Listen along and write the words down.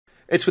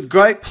It's with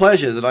great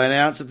pleasure that I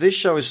announce that this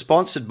show is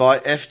sponsored by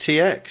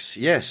FTX.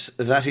 Yes,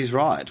 that is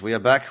right. We are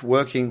back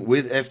working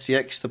with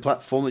FTX, the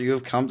platform that you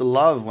have come to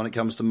love when it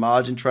comes to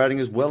margin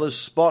trading as well as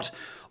spot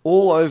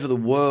all over the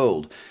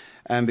world.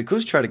 And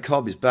because Trader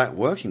Cobb is back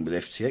working with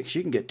FTX,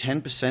 you can get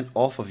 10%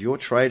 off of your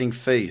trading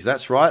fees.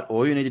 That's right.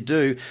 All you need to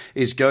do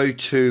is go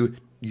to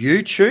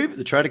YouTube,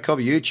 the Trader Cobb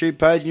YouTube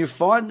page, and you'll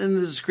find in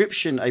the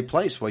description a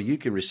place where you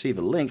can receive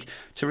a link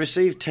to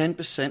receive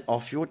 10%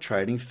 off your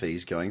trading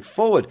fees going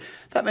forward.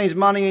 That means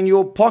money in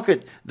your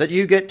pocket that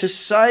you get to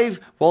save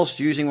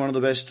whilst using one of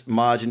the best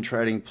margin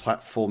trading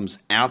platforms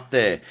out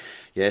there.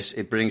 Yes,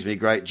 it brings me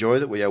great joy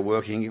that we are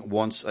working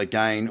once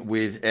again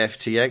with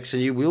FTX,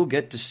 and you will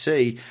get to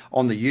see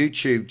on the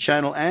YouTube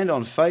channel and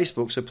on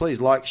Facebook, so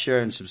please like,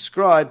 share and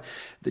subscribe,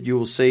 that you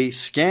will see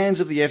scans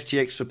of the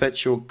FTX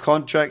perpetual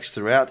contracts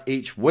throughout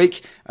each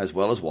week, as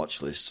well as watch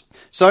lists.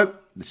 So,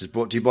 this is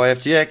brought to you by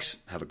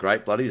FTX. Have a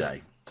great bloody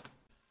day.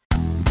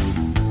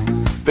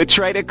 The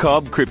Trader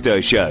Cobb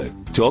Crypto Show,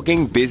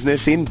 talking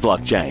business in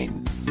blockchain.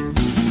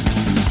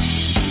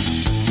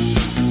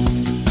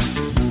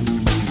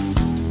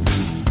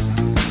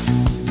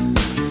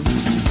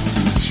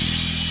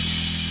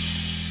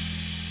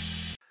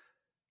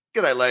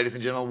 G'day, ladies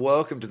and gentlemen.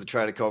 Welcome to the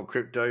Trader Cobb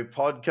Crypto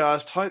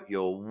Podcast. Hope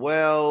you're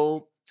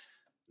well.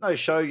 No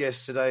show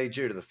yesterday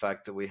due to the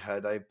fact that we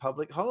had a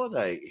public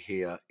holiday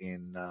here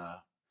in, I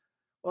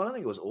don't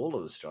think it was all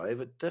of Australia,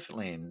 but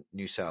definitely in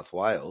New South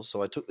Wales.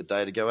 So I took the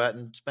day to go out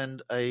and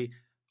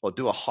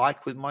do a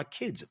hike with my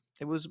kids.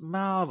 It was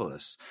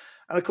marvellous.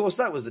 And of course,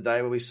 that was the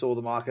day where we saw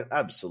the market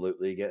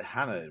absolutely get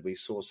hammered. We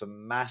saw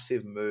some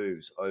massive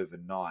moves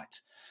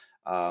overnight.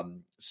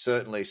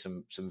 Certainly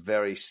some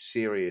very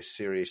serious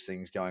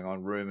things going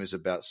on. Rumors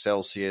about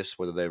Celsius,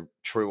 whether they're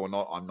true or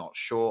not, I'm not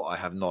sure. I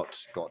have not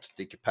got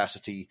the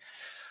capacity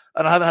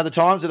and I haven't had the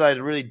time today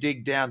to really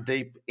dig down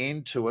deep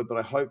into it, but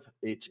I hope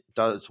it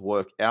does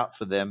work out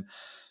for them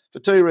for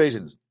two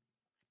reasons.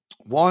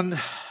 One,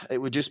 it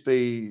would just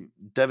be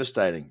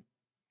devastating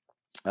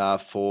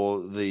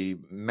for the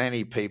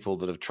many people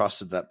that have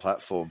trusted that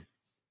platform.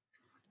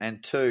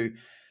 And two,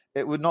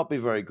 it would not be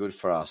very good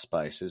for our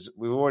spaces.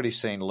 We've already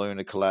seen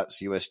Luna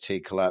collapse,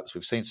 UST collapse.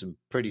 We've seen some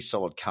pretty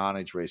solid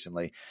carnage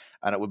recently,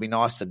 and it would be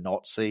nice to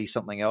not see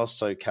something else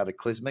so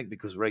cataclysmic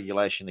because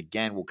regulation,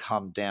 again, will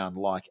come down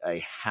like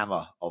a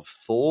hammer of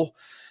Thor.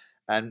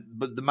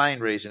 But the main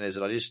reason is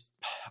that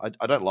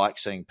I don't like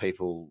seeing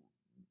people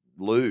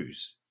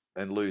lose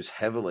and lose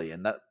heavily,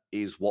 and that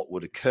is what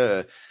would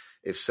occur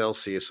if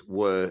Celsius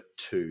were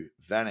to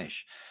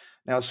vanish.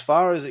 Now, as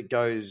far as it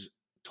goes,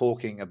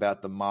 talking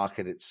about the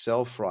market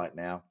itself right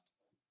now,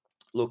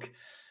 look,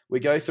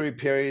 we go through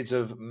periods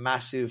of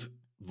massive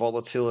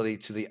volatility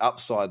to the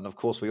upside, and of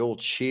course we all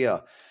cheer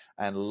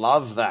and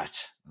love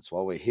that. That's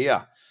why we're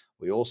here.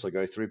 We also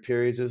go through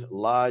periods of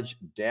large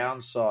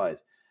downside,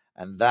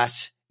 and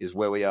that is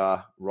where we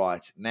are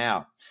right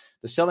now.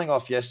 The selling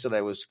off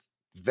yesterday was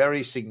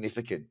very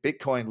significant.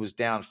 Bitcoin was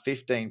down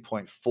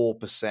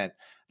 15.4%,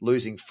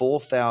 losing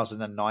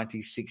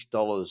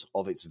 $4,096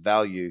 of its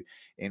value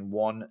in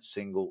one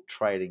single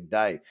trading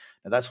day.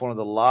 Now, that's one of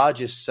the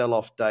largest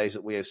sell-off days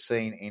that we have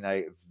seen in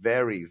a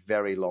very,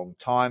 very long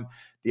time.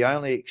 The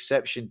only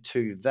exception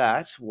to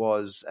that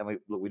was, and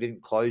we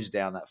didn't close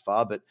down that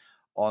far, but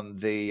on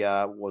the,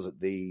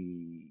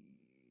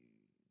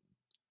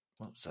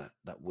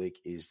 that week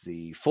is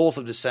the 4th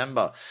of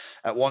December.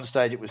 At one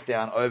stage, it was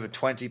down over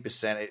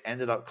 20%. It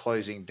ended up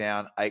closing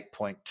down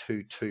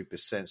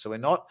 8.22%. So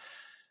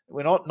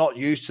we're not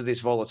used to this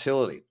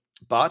volatility,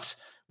 but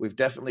we've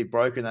definitely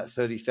broken that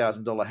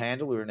 $30,000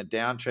 handle. We're in a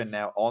downtrend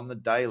now on the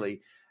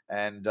daily,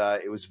 and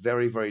it was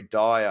very, very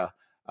dire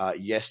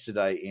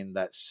yesterday in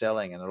that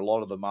selling. And a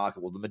lot of the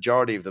market, the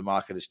majority of the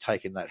market has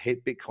taken that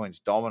hit. Bitcoin's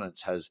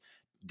dominance has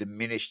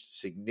diminished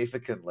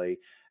significantly.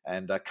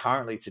 And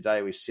currently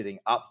today we're sitting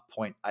up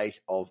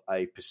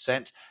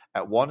 0.8%.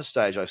 At one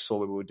stage I saw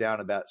we were down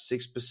about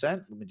 6%.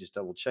 Let me just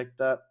double check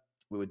that.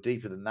 We were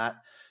deeper than that.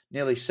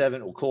 Nearly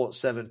 7, we'll call it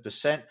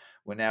 7%.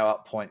 We're now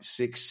up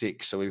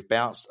 0.66. So we've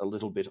bounced a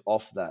little bit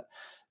off that.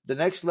 The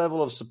next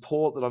level of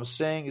support that I'm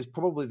seeing is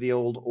probably the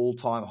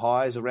all-time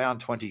highs around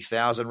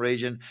 20,000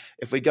 region.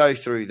 If we go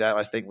through that,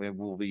 I think we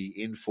will be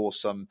in for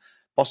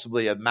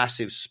possibly a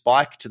massive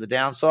spike to the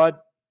downside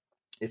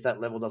if that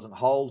level doesn't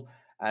hold.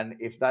 And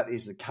if that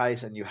is the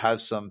case and you have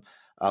some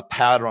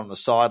powder on the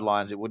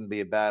sidelines, it wouldn't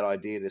be a bad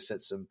idea to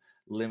set some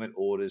limit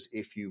orders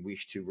if you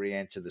wish to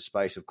re-enter the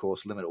space. Of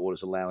course, limit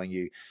orders allowing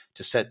you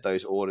to set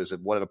those orders at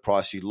whatever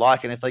price you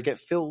like. And if they get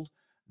filled,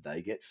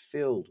 they get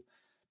filled.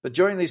 But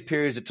during these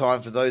periods of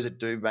time, for those that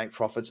do make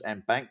profits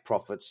and bank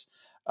profits,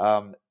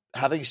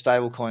 having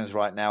stable coins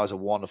right now is a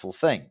wonderful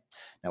thing.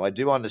 Now, I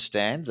do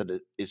understand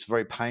that it's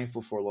very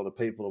painful for a lot of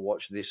people to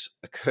watch this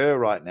occur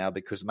right now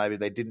because maybe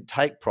they didn't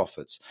take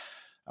profits.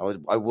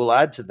 I will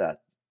add to that.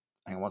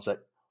 Hang on one sec.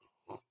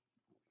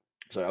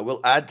 So I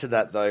will add to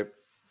that, though,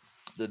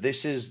 that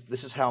this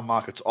is how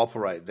markets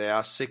operate. They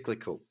are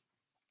cyclical.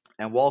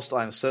 And whilst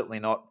I'm certainly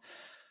not,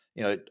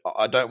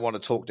 I don't want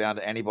to talk down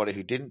to anybody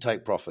who didn't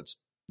take profits.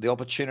 the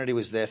opportunity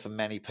was there for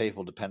many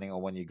people, depending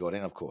on when you got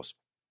in, of course.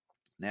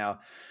 Now,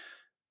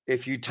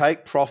 if you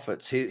take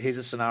profits, here's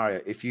a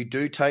scenario. If you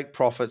do take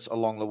profits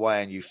along the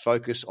way and you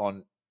focus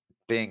on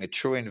being a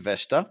true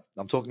investor,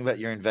 I'm talking about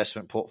your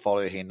investment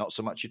portfolio here, not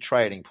so much your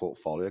trading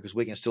portfolio, because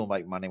we can still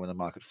make money when the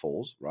market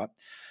falls, right?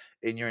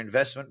 In your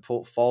investment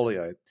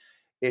portfolio,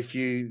 if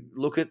you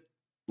look at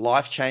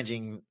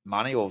life-changing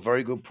money or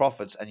very good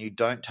profits and you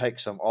don't take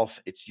some off,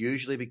 it's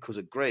usually because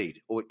of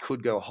greed, or it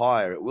could go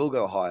higher, it will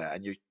go higher,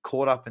 and you're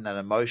caught up in that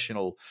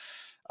emotional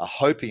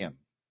hopium.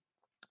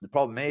 The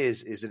problem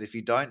is that if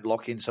you don't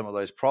lock in some of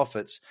those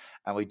profits,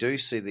 and we do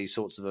see these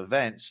sorts of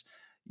events,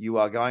 you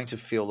are going to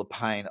feel the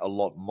pain a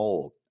lot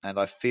more. And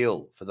I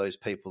feel for those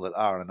people that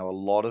are, and I know a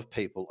lot of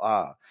people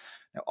are.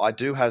 Now, I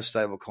do have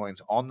stable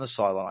coins on the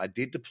sideline. I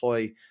did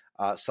deploy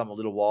some a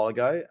little while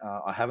ago.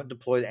 I haven't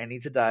deployed any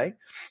today,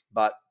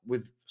 but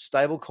with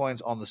stable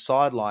coins on the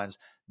sidelines,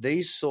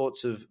 these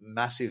sorts of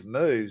massive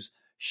moves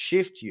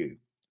shift you.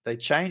 They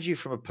change you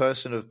from a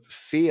person of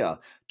fear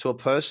to a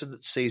person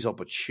that sees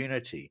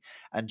opportunity.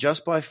 And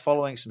just by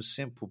following some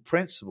simple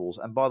principles,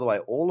 and by the way,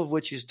 all of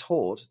which is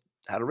taught,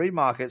 how to read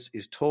markets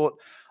is taught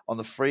on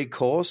the free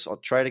course on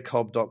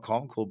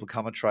tradercobb.com called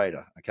Become a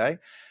Trader, okay?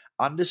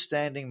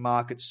 Understanding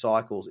market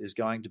cycles is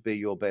going to be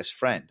your best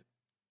friend.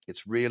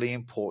 It's really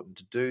important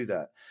to do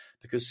that,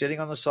 because sitting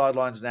on the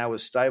sidelines now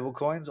with stable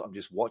coins, I'm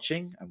just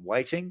watching and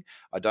waiting.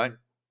 I'm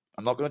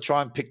not going to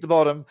try and pick the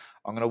bottom.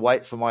 I'm going to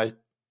wait for my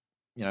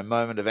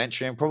moment of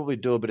entry and probably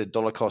do a bit of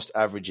dollar cost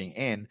averaging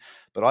in.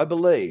 But I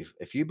believe,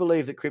 if you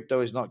believe that crypto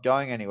is not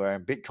going anywhere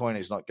and Bitcoin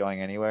is not going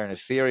anywhere and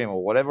Ethereum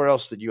or whatever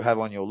else that you have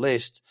on your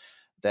list,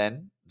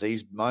 then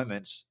these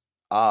moments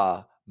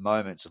are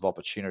moments of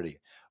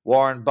opportunity.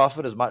 Warren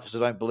Buffett, as much as I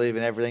don't believe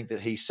in everything that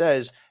he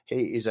says,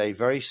 he is a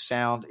very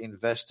sound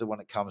investor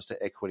when it comes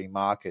to equity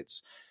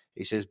markets.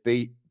 He says,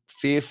 be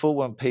fearful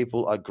when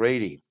people are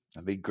greedy,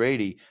 and be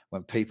greedy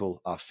when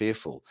people are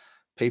fearful.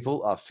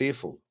 People are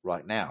fearful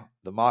right now.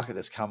 The market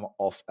has come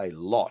off a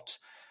lot,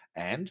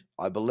 and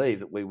I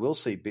believe that we will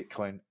see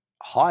Bitcoin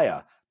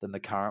higher than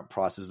the current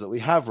prices that we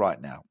have right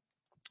now.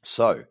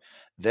 So,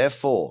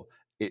 therefore,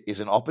 it is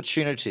an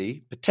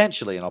opportunity,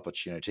 potentially an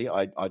opportunity.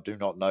 I do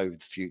not know the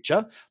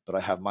future, but I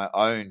have my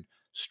own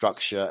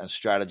structure and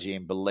strategy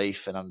and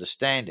belief and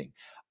understanding.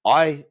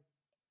 I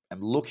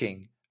am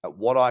looking at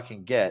what I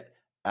can get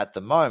at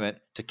the moment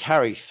to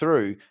carry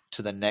through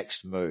to the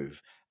next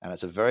move. And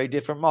it's a very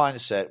different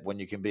mindset when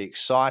you can be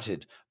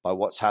excited by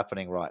what's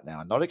happening right now.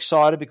 I'm not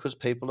excited because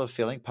people are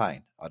feeling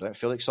pain. I don't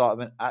feel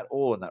excitement at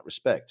all in that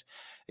respect.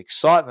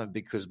 Excitement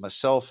because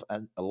myself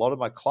and a lot of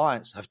my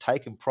clients have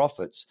taken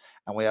profits,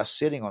 and we are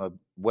sitting on a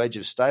wedge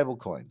of stable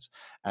coins.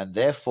 And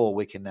therefore,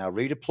 we can now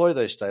redeploy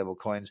those stable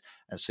coins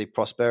and see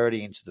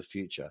prosperity into the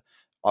future.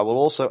 I will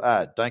also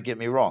add, don't get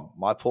me wrong,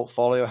 my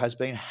portfolio has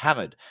been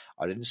hammered.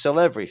 I didn't sell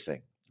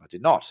everything. I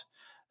did not.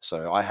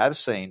 So I have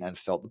seen and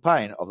felt the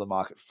pain of the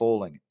market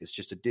falling. It's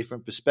just a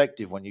different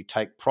perspective when you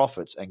take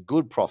profits, and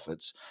good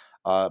profits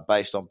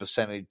based on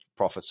percentage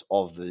profits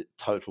of the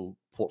total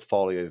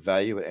portfolio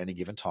value at any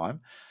given time.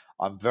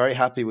 I'm very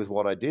happy with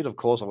what I did. Of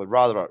course, I would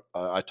rather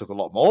I took a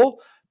lot more,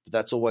 but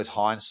that's always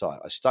hindsight.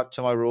 I stuck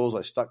to my rules.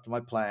 I stuck to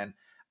my plan.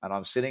 And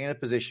I'm sitting in a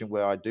position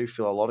where I do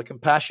feel a lot of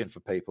compassion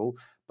for people,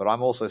 but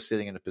I'm also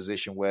sitting in a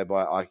position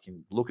whereby I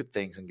can look at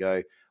things and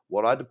go,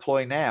 what I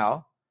deploy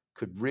now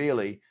could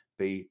really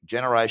be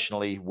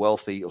generational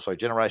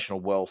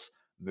wealth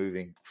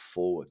moving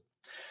forward.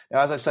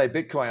 Now, as I say,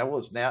 Bitcoin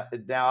was now up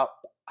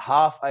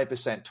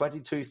 0.5%,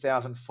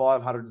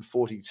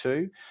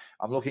 22,542.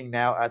 I'm looking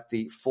now at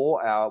the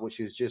 4 hour, which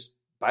is just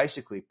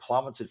basically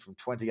plummeted from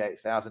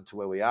 28,000 to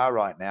where we are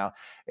right now.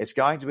 It's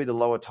going to be the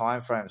lower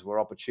timeframes where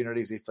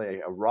opportunities, if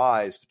they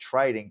arise for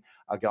trading,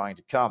 are going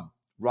to come.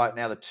 Right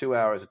now, the 2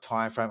 hour is a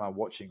time frame I'm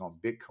watching on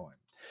Bitcoin.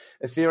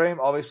 Ethereum,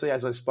 obviously,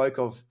 as I spoke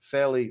of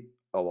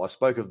I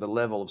spoke of the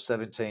level of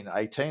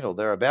 1718 or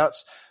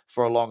thereabouts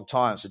for a long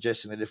time,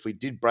 suggesting that if we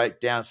did break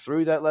down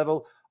through that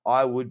level,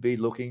 I would be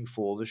looking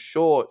for the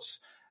shorts.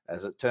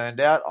 As it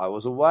turned out, I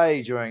was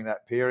away during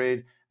that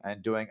period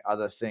and doing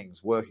other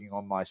things, working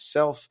on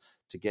myself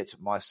to get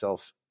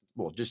myself,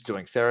 just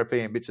doing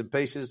therapy and bits and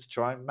pieces to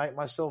try and make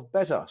myself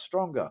better,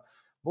 stronger,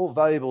 more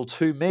valuable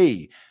to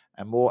me,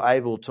 and more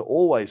able to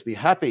always be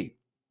happy.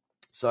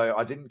 So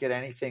I didn't get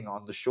anything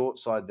on the short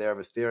side there of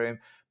Ethereum,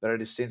 but it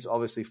has since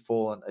obviously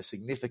fallen a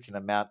significant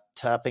amount,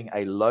 tapping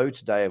a low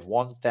today of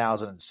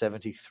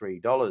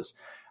 $1,073.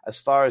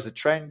 As far as the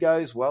trend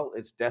goes, well,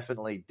 it's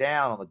definitely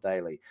down on the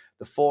daily.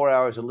 The 4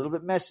 hour is a little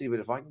bit messy, but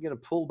if I can get a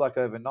pullback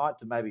overnight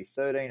to maybe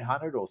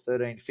 1,300 or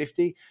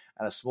 1,350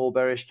 and a small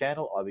bearish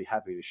candle, I'll be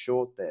happy to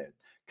short there.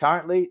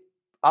 Currently,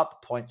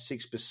 up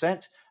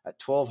 0.6% at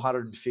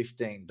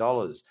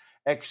 $1,215.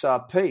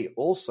 XRP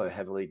also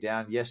heavily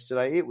down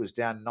yesterday. It was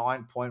down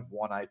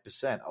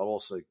 9.18%. I'll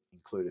also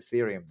include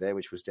Ethereum there,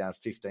 which was down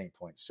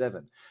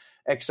 15.7%.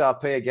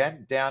 XRP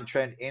again,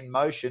 downtrend in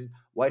motion,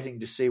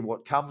 waiting to see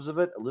what comes of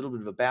it. A little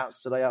bit of a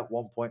bounce today, up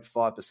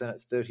 1.5% at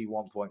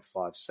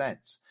 31.5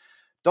 cents.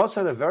 Dots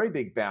had a very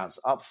big bounce,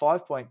 up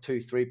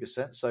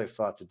 5.23% so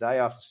far today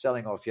after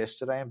selling off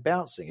yesterday and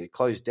bouncing. It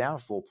closed down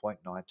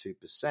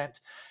 4.92%,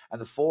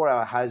 and the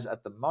 4-hour has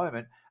at the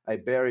moment a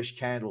bearish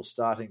candle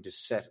starting to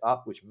set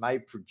up, which may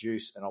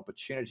produce an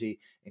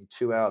opportunity in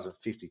 2 hours and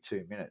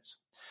 52 minutes.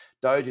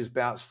 Doge has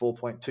bounced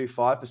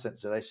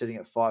 4.25% today, sitting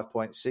at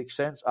 5.6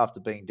 cents after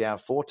being down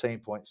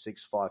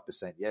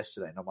 14.65%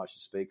 yesterday. Not much to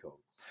speak of.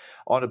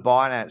 On to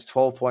Binance,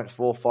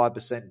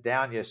 12.45%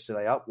 down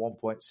yesterday, up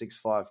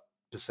 1.65%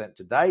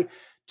 today,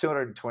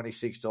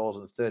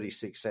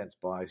 $226.36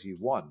 buys you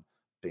one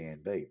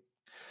BNB.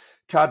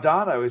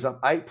 Cardano is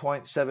up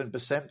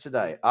 8.7%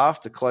 today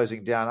after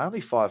closing down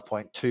only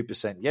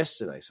 5.2%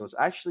 yesterday. So it's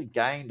actually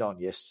gained on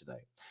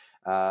yesterday.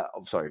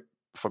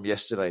 From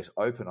yesterday's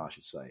open, I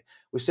should say.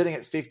 We're sitting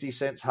at 50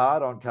 cents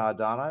hard on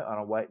Cardano, and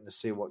I'm waiting to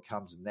see what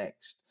comes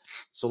next.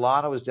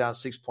 Solana was down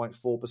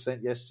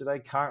 6.4% yesterday,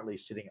 currently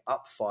sitting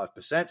up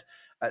 5%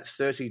 at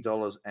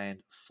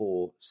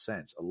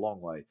 $30.04, a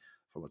long way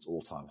from its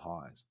all-time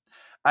highs.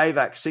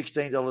 AVAX,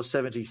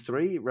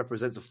 $16.73,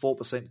 represents a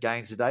 4%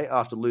 gain today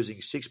after losing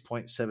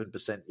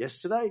 6.7%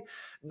 yesterday.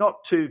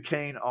 Not too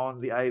keen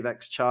on the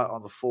AVAX chart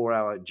on the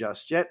 4-hour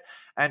just yet.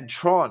 And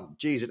Tron,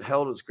 it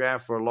held its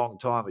ground for a long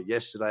time, but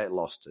yesterday it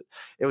lost it.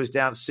 It was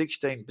down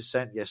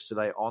 16%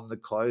 yesterday on the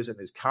close and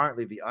is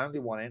currently the only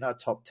one in our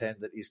top 10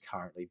 that is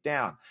currently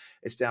down.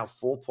 It's down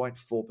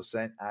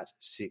 4.4% at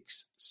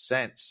 6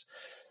 cents.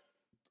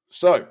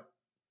 So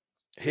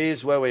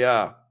here's where we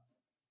are.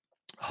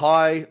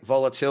 High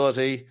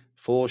volatility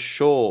for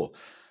sure.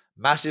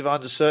 Massive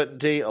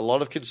uncertainty, a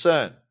lot of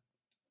concern.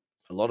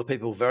 A lot of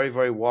people very,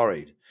 very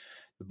worried.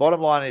 The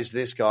bottom line is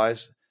this,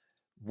 guys.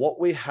 What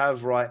we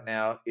have right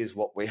now is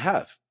what we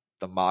have.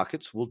 The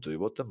markets will do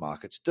what the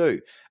markets do.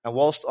 And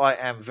whilst I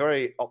am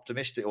very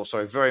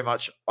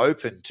much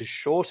open to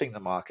shorting the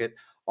market,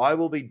 I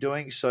will be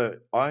doing so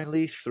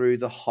only through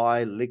the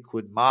high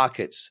liquid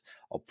markets.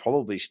 I'll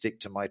probably stick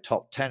to my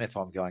top 10 if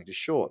I'm going to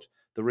short.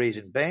 The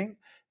reason being,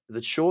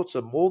 that shorts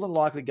are more than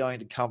likely going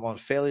to come on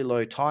fairly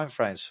low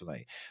timeframes for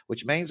me,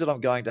 which means that I'm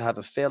going to have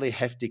a fairly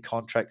hefty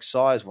contract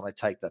size when I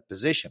take that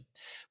position.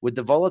 With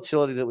the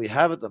volatility that we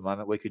have at the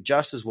moment, we could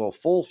just as well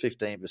fall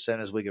 15%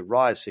 as we could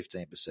rise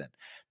 15%.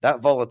 That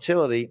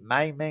volatility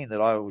may mean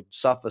that I would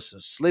suffer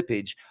some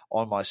slippage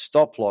on my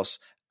stop loss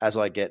as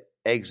I get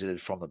exited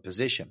from the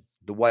position.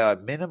 The way I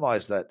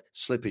minimize that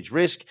slippage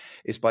risk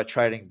is by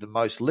trading the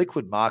most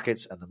liquid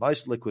markets, and the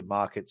most liquid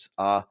markets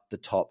are the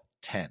top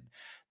 10.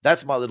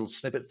 That's my little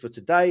snippet for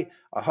today.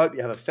 I hope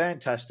you have a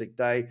fantastic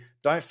day.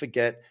 Don't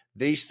forget,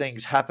 these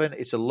things happen.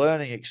 It's a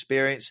learning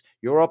experience.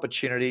 Your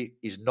opportunity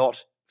is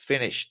not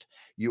finished.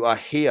 You are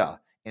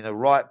here in the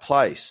right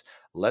place.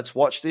 Let's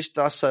watch this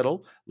dust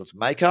settle. Let's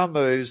make our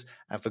moves.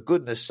 And for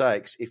goodness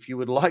sakes, if you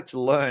would like to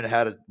learn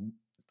how to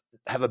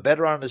have a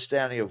better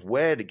understanding of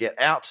where to get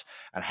out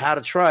and how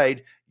to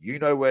trade, you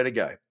know where to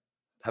go.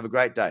 Have a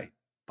great day.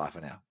 Bye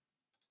for now.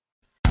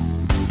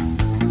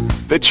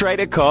 The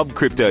Trader Cobb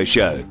Crypto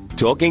Show,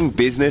 talking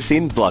business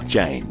in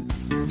blockchain.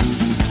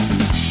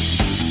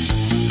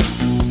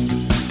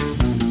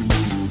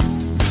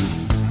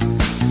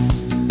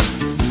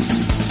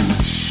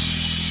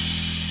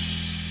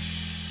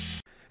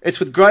 It's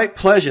with great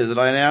pleasure that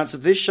I announce that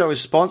this show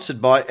is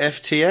sponsored by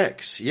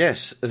FTX.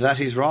 Yes, that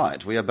is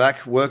right. We are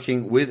back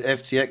working with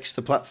FTX,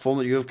 the platform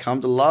that you have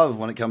come to love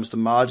when it comes to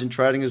margin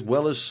trading as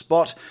well as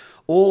spot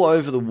all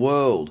over the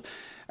world.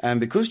 And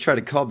because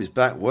Trader Cobb is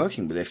back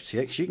working with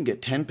FTX, you can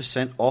get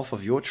 10% off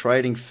of your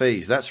trading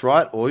fees. That's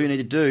right. All you need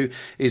to do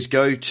is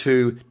go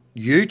to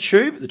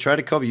YouTube, the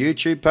Trader Cobb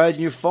YouTube page,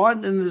 and you'll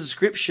find in the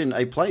description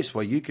a place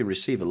where you can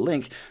receive a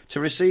link to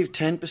receive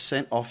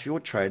 10% off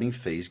your trading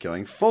fees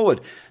going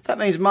forward. That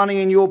means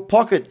money in your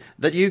pocket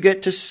that you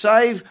get to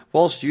save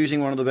whilst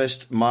using one of the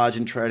best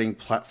margin trading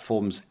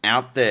platforms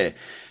out there.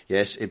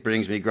 Yes, it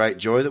brings me great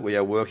joy that we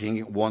are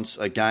working once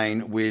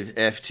again with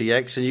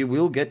FTX, and you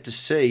will get to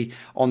see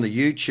on the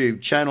YouTube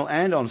channel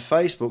and on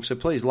Facebook, so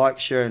please like,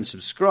 share and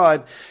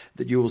subscribe,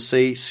 that you will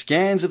see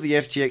scans of the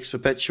FTX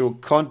perpetual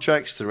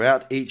contracts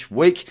throughout each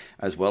week,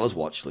 as well as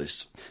watch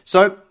lists.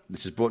 So,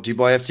 this is brought to you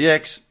by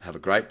FTX. Have a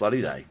great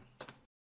bloody day.